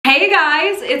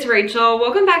guys, it's Rachel.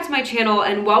 Welcome back to my channel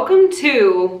and welcome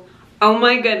to, oh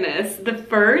my goodness, the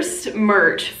first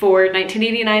merch for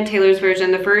 1989 Taylor's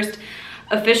version. The first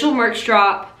official merch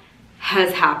drop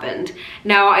has happened.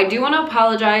 Now, I do want to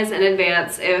apologize in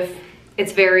advance if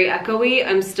it's very echoey.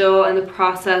 I'm still in the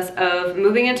process of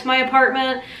moving into my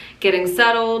apartment, getting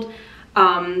settled.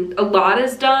 A lot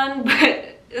is done,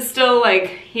 but it's still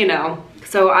like, you know.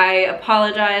 So I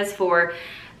apologize for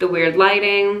the weird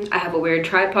lighting. I have a weird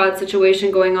tripod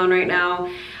situation going on right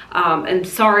now. And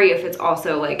sorry if it's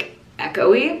also like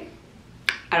echoey.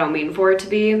 I don't mean for it to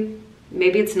be.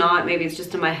 Maybe it's not, maybe it's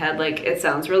just in my head, like it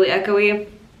sounds really echoey.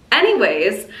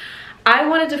 Anyways, I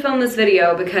wanted to film this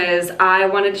video because I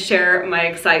wanted to share my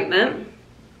excitement.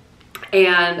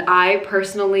 And I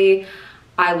personally,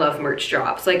 I love merch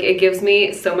drops. Like it gives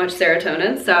me so much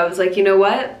serotonin. So I was like, you know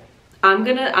what? I'm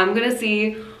gonna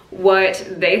see what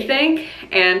they think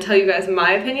and tell you guys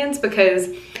my opinions, because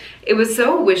it was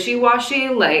so wishy-washy,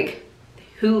 like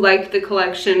who liked the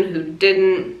collection, who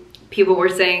didn't. People were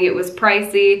saying it was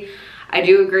pricey. I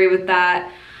do agree with that.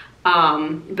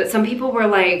 But some people were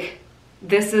like,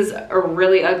 this is a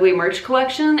really ugly merch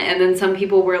collection. And then some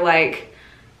people were like,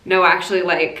 no, actually,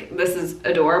 like, this is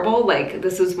adorable. Like,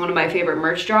 this is one of my favorite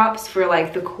merch drops for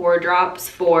like the core drops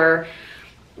for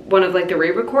one of like the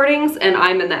re-recordings, and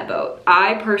I'm in that boat.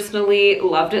 I personally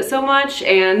loved it so much,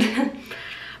 and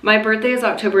my birthday is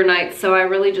October 9th, so I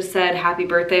really just said happy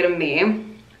birthday to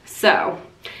me. So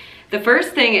the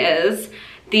first thing is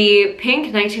the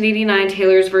pink 1989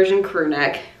 Taylor's version crew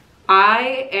neck.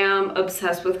 I am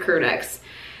obsessed with crew necks.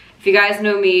 If you guys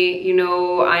know me, you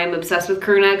know I am obsessed with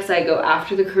crew necks. I go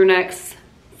after the crew necks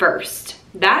first.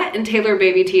 That and Taylor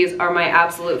baby tees are my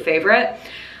absolute favorite.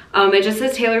 It just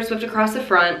says Taylor Swift across the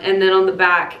front, and then on the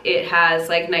back it has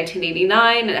like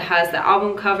 1989, it has the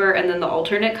album cover and then the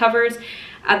alternate covers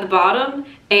at the bottom,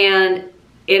 and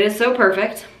it is so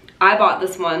perfect. I bought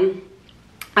this one.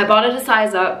 I bought it a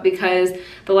size up because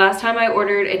the last time I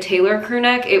ordered a Taylor crew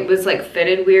neck, it was like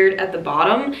fitted weird at the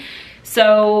bottom.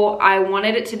 So I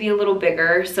wanted it to be a little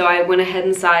bigger, so I went ahead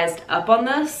and sized up on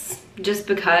this just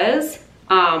because.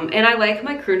 And I like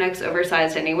my crew necks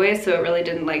oversized anyway, so it really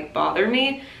didn't like bother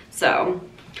me. So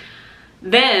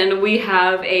then we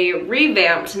have a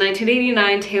revamped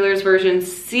 1989 Taylor's version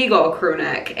Seagull crew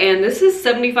neck, and this is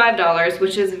 $75,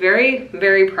 which is very,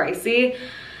 very pricey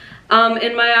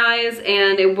in my eyes,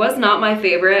 and it was not my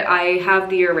favorite. I have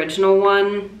the original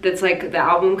one that's like the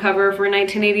album cover for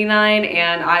 1989,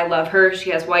 and I love her. She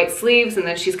has white sleeves, and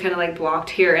then she's kind of like blocked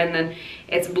here, and then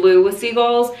it's blue with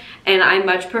seagulls, and I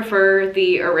much prefer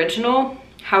the original.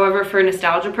 However, for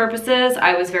nostalgia purposes,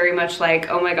 I was very much like,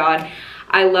 oh my god,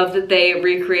 I love that they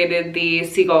recreated the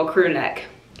seagull crew neck.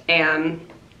 And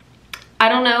I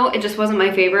don't know, it just wasn't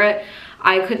my favorite.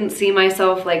 I couldn't see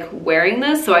myself like wearing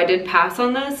this, so I did pass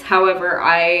on this. However,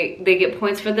 they get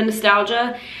points for the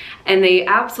nostalgia, and they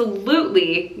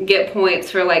absolutely get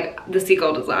points for like the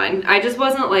seagull design. I just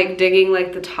wasn't like digging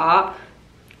like the top.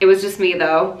 It was just me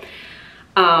though.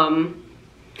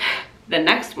 The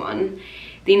next one,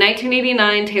 the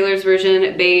 1989 Taylor's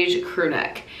version beige crew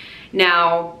neck.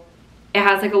 Now, it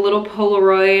has like a little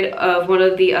Polaroid of one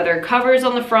of the other covers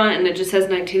on the front, and it just says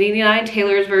 1989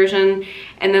 Taylor's version,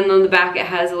 and then on the back it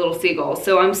has a little seagull.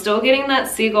 So I'm still getting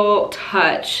that seagull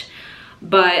touch,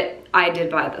 but I did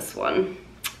buy this one.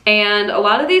 And a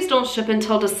lot of these don't ship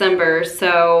until December,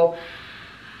 so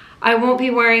I won't be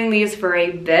wearing these for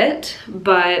a bit,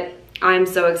 but I'm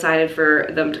so excited for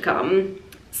them to come.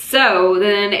 So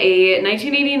then a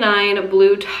 1989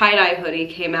 blue tie-dye hoodie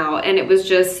came out, and it was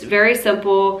just very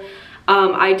simple.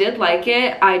 I did like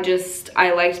it.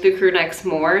 I liked the crew necks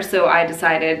more, so I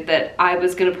decided that I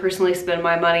was gonna personally spend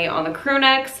my money on the crew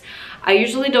necks. I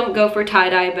usually don't go for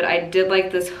tie-dye, but I did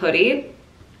like this hoodie,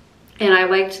 and I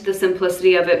liked the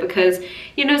simplicity of it because,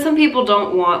 you know, some people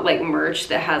don't want like merch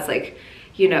that has like,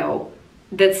 you know,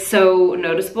 that's so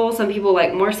noticeable. Some people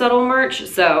like more subtle merch,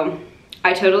 so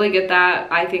I totally get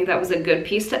that. I think that was a good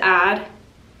piece to add.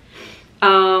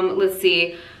 Let's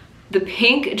see. The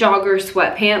pink jogger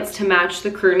sweatpants to match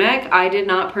the crew neck, I did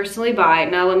not personally buy.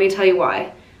 Now let me tell you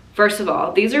why. First of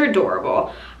all, these are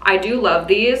adorable. I do love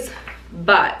these,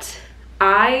 but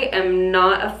I am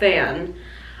not a fan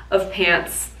of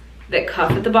pants that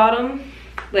cuff at the bottom.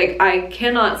 Like, I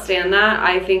cannot stand that.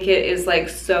 I think it is like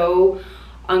so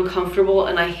uncomfortable,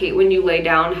 and I hate when you lay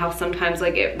down how sometimes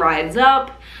like it rides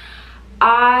up.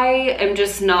 I am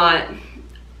just not,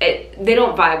 they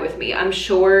don't vibe with me. I'm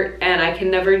short and I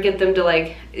can never get them to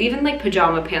like, even like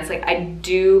pajama pants, like I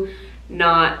do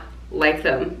not like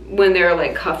them when they're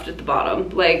like cuffed at the bottom.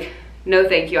 Like, no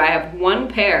thank you. I have one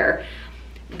pair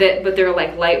but they're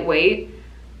like lightweight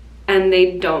and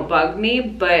they don't bug me,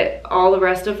 but all the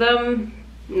rest of them,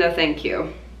 no thank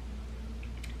you.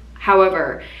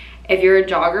 However, if you're a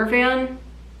jogger fan,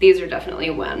 these are definitely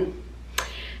a win.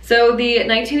 So the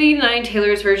 1989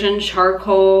 Taylor's Version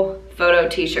charcoal photo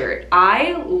t-shirt.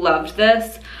 I loved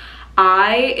this.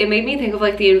 It made me think of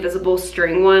like the Invisible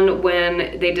String one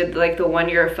when they did like the 1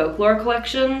 Year of Folklore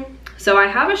collection. So I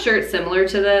have a shirt similar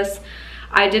to this.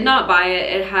 I did not buy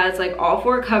it. It has like all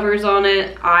 4 covers on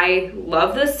it. I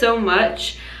love this so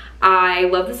much. I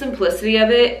love the simplicity of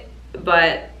it,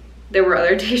 but there were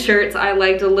other t-shirts I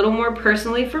liked a little more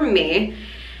personally for me.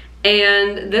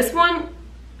 And this one,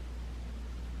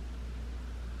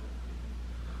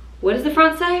 what does the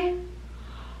front say?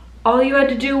 All you had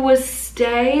to do was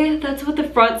stay. That's what the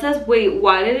front says. Wait,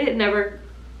 why did it never?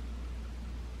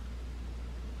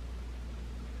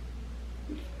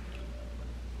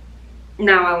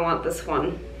 Now I want this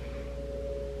one.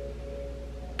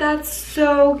 That's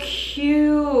so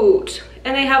cute.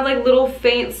 And they have like little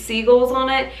faint seagulls on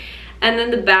it. And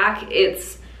then the back,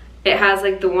 it has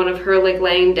like the one of her like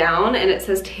laying down, and it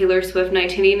says Taylor Swift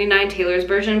 1989 Taylor's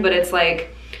Version, but it's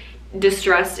like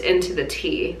distressed into the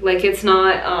T. Like it's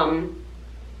not, I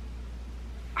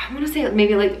want to say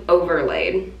maybe like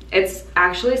overlaid. It's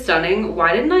actually stunning.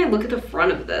 Why didn't I look at the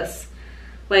front of this?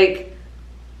 Like,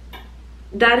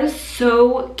 that is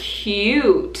so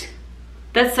cute.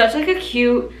 That's such like a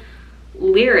cute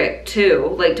lyric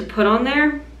too, like to put on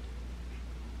there.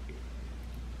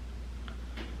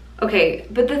 Okay,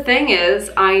 but the thing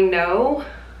is, I know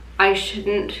I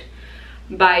shouldn't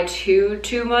buy too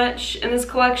much in this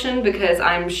collection, because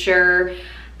I'm sure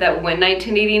that when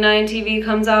 1989 TV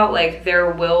comes out, like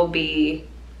there will be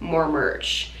more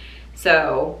merch.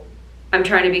 So I'm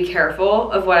trying to be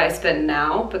careful of what I spend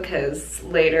now, because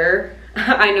later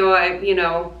I know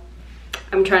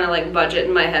I'm trying to like budget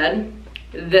in my head.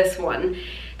 This one,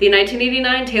 the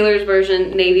 1989 Taylor's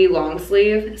Version navy long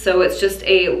sleeve. So it's just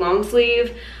a long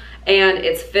sleeve and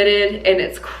it's fitted and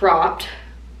it's cropped.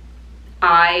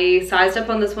 I sized up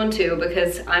on this one too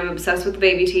because I'm obsessed with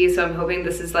baby tee, so I'm hoping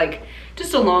this is like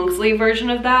just a long sleeve version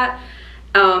of that.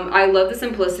 I love the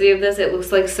simplicity of this. It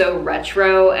looks like so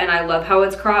retro, and I love how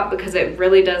it's cropped because it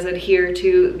really does adhere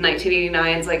to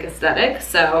 1989's like aesthetic.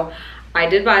 So I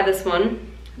did buy this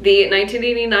one. The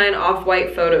 1989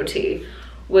 Off-White photo tee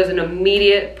was an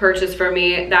immediate purchase for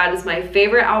me. That is my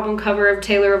favorite album cover of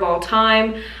Taylor of all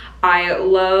time. I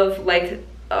love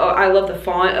the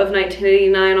font of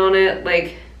 1989 on it,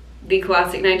 like the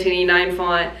classic 1989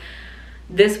 font.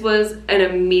 This was an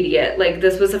immediate, like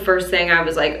this was the first thing I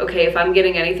was like, okay, if I'm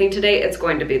getting anything today, it's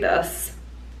going to be this.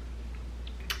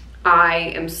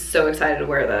 I am so excited to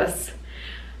wear this.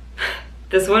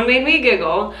 This one made me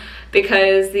giggle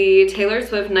because the Taylor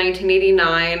Swift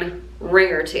 1989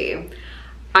 ringer tee,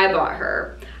 I bought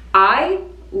her. I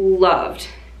loved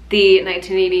the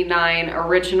 1989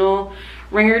 original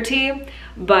ringer tee,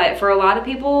 but for a lot of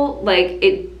people, like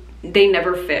they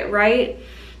never fit right.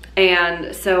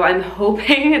 And so I'm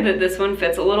hoping that this one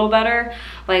fits a little better.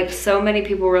 Like so many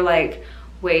people were like,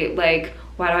 wait, like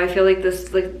why do I feel like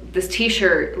this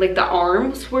t-shirt, like the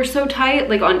arms were so tight,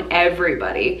 like on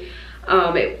everybody,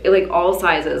 like all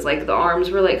sizes, like the arms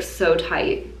were like so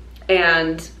tight.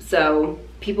 And so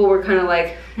people were kind of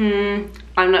like,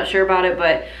 I'm not sure about it.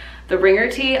 But the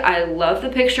ringer tee, I love the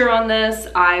picture on this.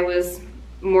 I was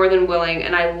more than willing,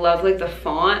 and I love like the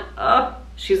font. Oh,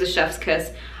 she's a chef's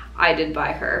kiss. I did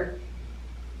buy her,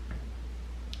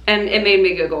 and it made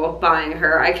me giggle buying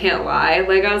her, I can't lie.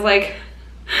 Like I was like,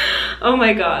 oh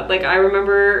my god, like I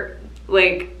remember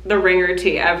like the ringer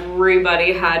tee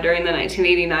everybody had during the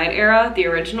 1989 era, the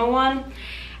original one,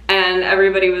 and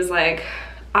everybody was like,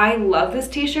 I love this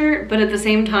t-shirt, but at the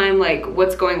same time, like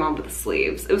what's going on with the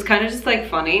sleeves? It was kind of just like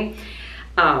funny.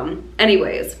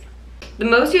 Anyways, the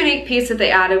most unique piece that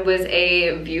they added was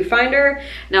a viewfinder.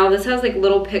 Now this has like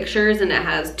little pictures and it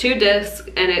has 2 discs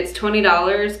and it's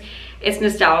 $20. It's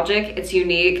nostalgic, it's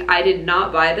unique. I did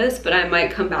not buy this, but I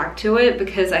might come back to it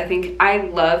because I think I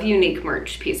love unique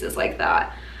merch pieces like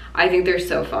that. I think they're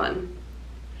so fun.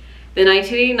 The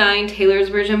 1989 Taylor's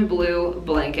Version blue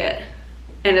blanket,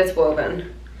 and it's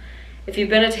woven. If you've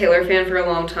been a Taylor fan for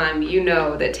a long time, you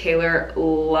know that Taylor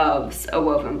loves a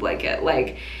woven blanket.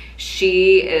 Like,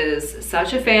 she is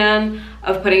such a fan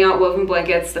of putting out woven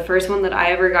blankets. The first one that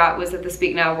I ever got was at the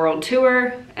Speak Now World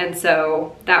Tour, and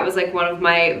so that was like one of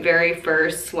my very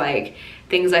first like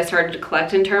things I started to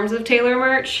collect in terms of Taylor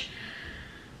merch.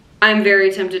 I'm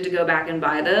very tempted to go back and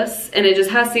buy this, and it just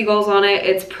has seagulls on it.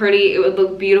 It's pretty. It would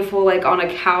look beautiful like on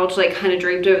a couch, like kind of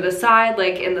draped over the side,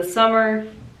 like in the summer,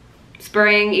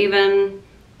 spring even.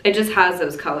 it just has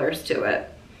those colors to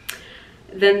it.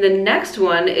 Then the next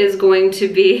one is going to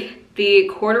be the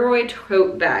corduroy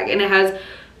tote bag, and it has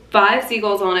 5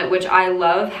 seagulls on it, which I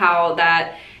love how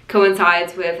that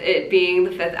coincides with it being the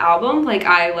 5th album. Like,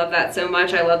 I love that so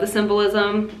much. I love the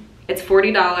symbolism. It's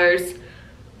 $40.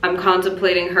 I'm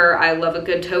contemplating her. I love a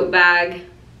good tote bag.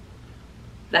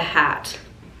 The hat.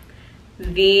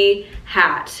 The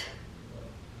hat.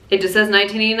 It just says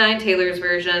 1989 Taylor's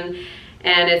version,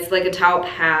 and it's like a taupe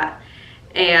hat.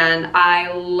 And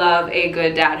I love a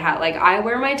good dad hat. Like, I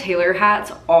wear my Taylor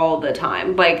hats all the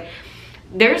time. Like,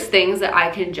 there's things that I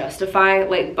can justify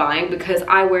like buying because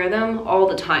I wear them all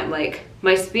the time. Like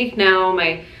my Speak Now,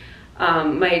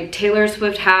 my Taylor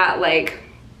Swift hat, like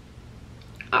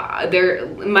my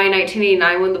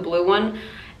 1989 one, the blue one.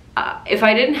 If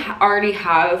I didn't already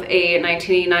have a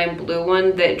 1989 blue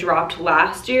one that dropped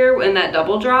last year in that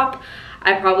double drop,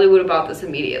 I probably would have bought this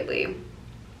immediately.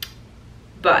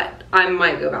 But I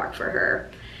might go back for her.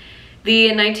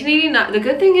 The 1989, the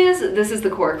good thing is this is the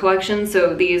core collection,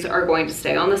 so these are going to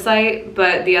stay on the site,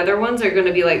 but the other ones are going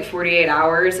to be like 48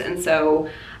 hours, and so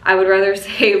I would rather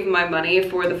save my money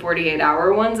for the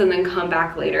 48-hour ones and then come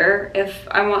back later if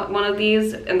I want one of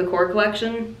these in the core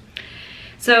collection.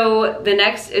 So the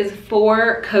next is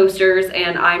 4 coasters,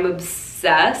 and I'm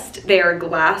obsessed. They are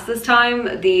glass this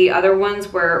time. The other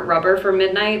ones were rubber for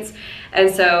Midnights, and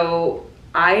so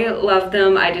I love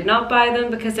them. I did not buy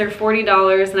them because they're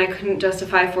 $40 and I couldn't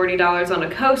justify $40 on a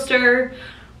coaster,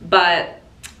 but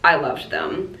I loved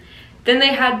them. Then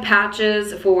they had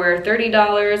patches for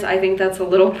 $30. I think that's a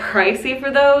little pricey for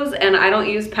those, and I don't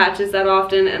use patches that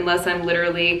often unless I'm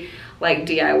literally like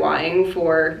DIYing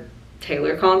for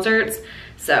Taylor concerts.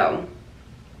 So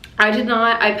I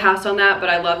passed on that, but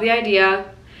I love the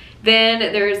idea. Then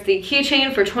there's the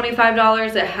keychain for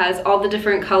 $25. It has all the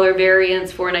different color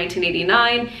variants for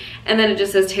 1989, and then it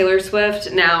just says Taylor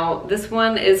Swift. Now this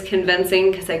one is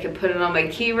convincing because I could put it on my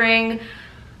key ring,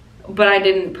 but I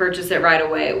didn't purchase it right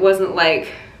away. It wasn't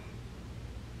like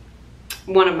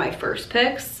one of my first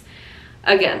picks.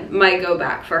 Again, might go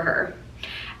back for her.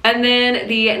 And then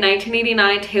the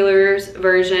 1989 Taylor's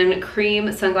version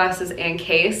cream sunglasses and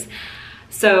case.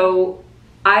 So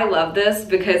I love this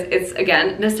because it's,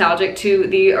 again, nostalgic to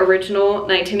the original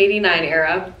 1989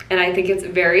 era, and I think it's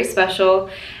very special,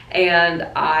 and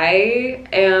I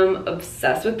am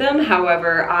obsessed with them.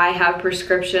 However, I have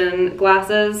prescription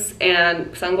glasses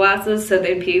and sunglasses, so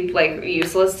they'd be like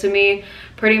useless to me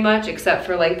pretty much, except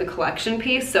for like the collection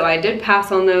piece. So I did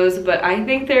pass on those, but I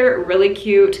think they're really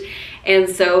cute and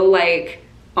so like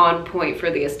on point for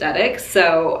the aesthetics.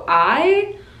 So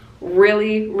I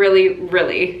really, really,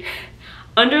 really,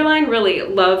 underline really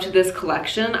loved this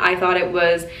collection. I thought it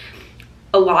was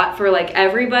a lot for like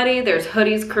everybody. There's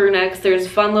hoodies, crew necks, there's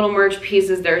fun little merch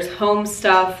pieces, there's home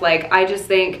stuff. Like, I just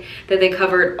think that they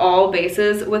covered all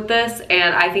bases with this,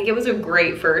 and I think it was a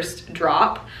great first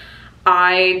drop.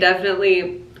 I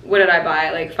definitely, what did I buy?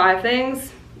 Like 5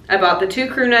 things? I bought the 2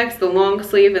 crew necks, the long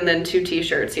sleeve, and then 2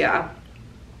 t-shirts, yeah.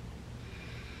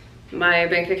 My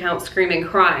bank account screaming,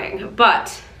 crying,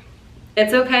 but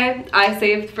it's okay. I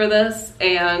saved for this,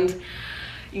 and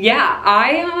yeah,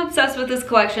 I am obsessed with this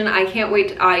collection. I can't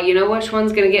wait. You know which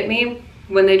one's gonna get me?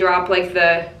 When they drop like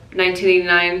the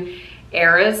 1989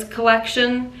 Eras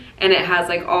collection, and it has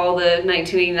like all the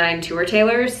 1989 tour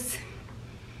Taylors.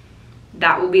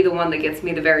 That will be the one that gets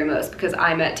me the very most, because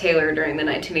I met Taylor during the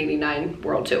 1989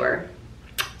 World Tour.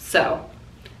 So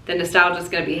the nostalgia is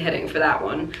gonna be hitting for that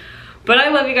one. But I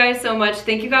love you guys so much.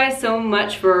 Thank you guys so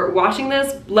much for watching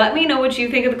this. Let me know what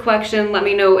you think of the collection. Let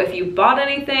me know if you bought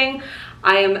anything.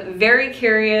 I am very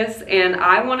curious and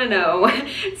I want to know.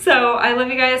 So I love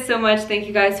you guys so much. Thank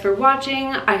you guys for watching.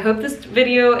 I hope this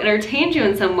video entertained you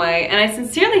in some way, and I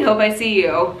sincerely hope I see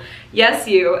you, yes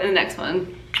you, in the next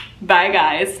one. Bye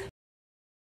guys.